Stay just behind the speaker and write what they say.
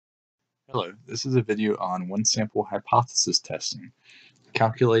Hello, this is a video on one-sample hypothesis testing,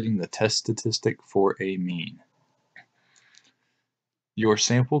 calculating the test statistic for a mean. Your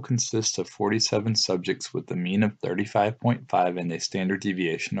sample consists of 47 subjects with a mean of 35.5 and a standard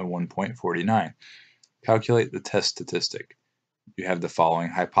deviation of 1.49. Calculate the test statistic. You have the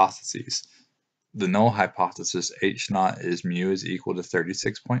following hypotheses. The null hypothesis H0 is mu is equal to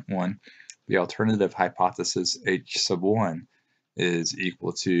 36.1. The alternative hypothesis H sub 1 is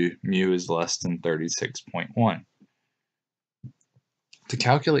equal to mu is less than 36.1. To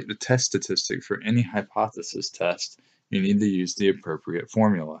calculate the test statistic for any hypothesis test, you need to use the appropriate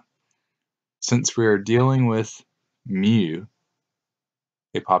formula. Since we are dealing with mu,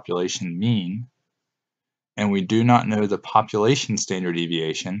 a population mean, and we do not know the population standard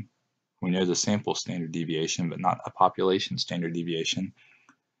deviation, we know the sample standard deviation, but not a population standard deviation,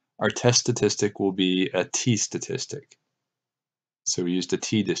 our test statistic will be a t-statistic. So we used a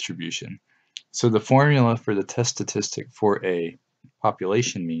t-distribution. So the formula for the test statistic for a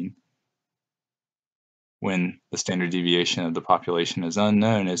population mean, when the standard deviation of the population is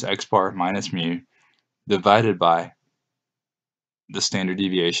unknown, is x bar minus mu divided by the standard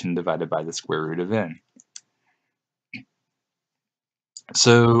deviation divided by the square root of n.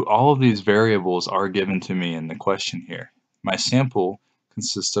 So all of these variables are given to me in the question here. My sample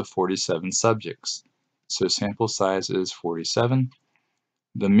consists of 47 subjects. So sample size is 47.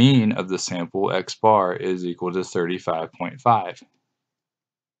 The mean of the sample, x bar, is equal to 35.5.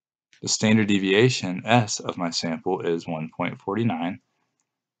 The standard deviation, S, of my sample is 1.49.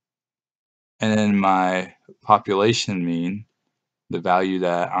 And then my population mean, the value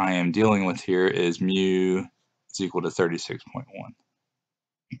that I am dealing with here is mu is equal to 36.1.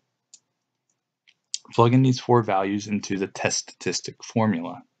 Plug in these four values into the test statistic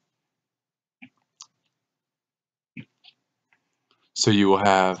formula. So you will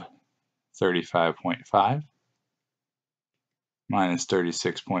have 35.5 minus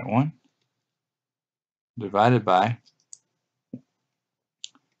 36.1 divided by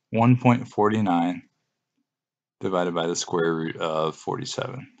 1.49 divided by the square root of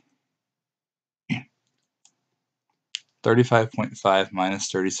 47. 35.5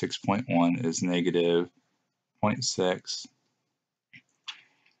 minus 36.1 is negative 0.6.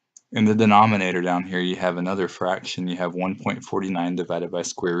 In the denominator down here, you have another fraction. You have 1.49 divided by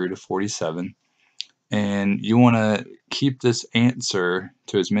square root of 47. And you want to keep this answer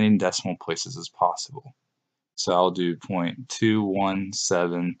to as many decimal places as possible. So I'll do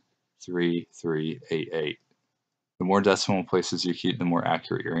 0.2173388. The more decimal places you keep, the more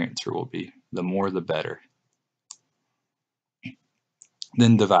accurate your answer will be. The more, the better.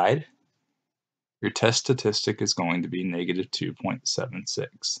 Then divide. Your test statistic is going to be negative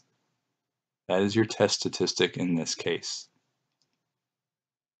 2.76. That is your test statistic in this case.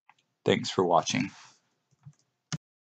 Thanks for watching.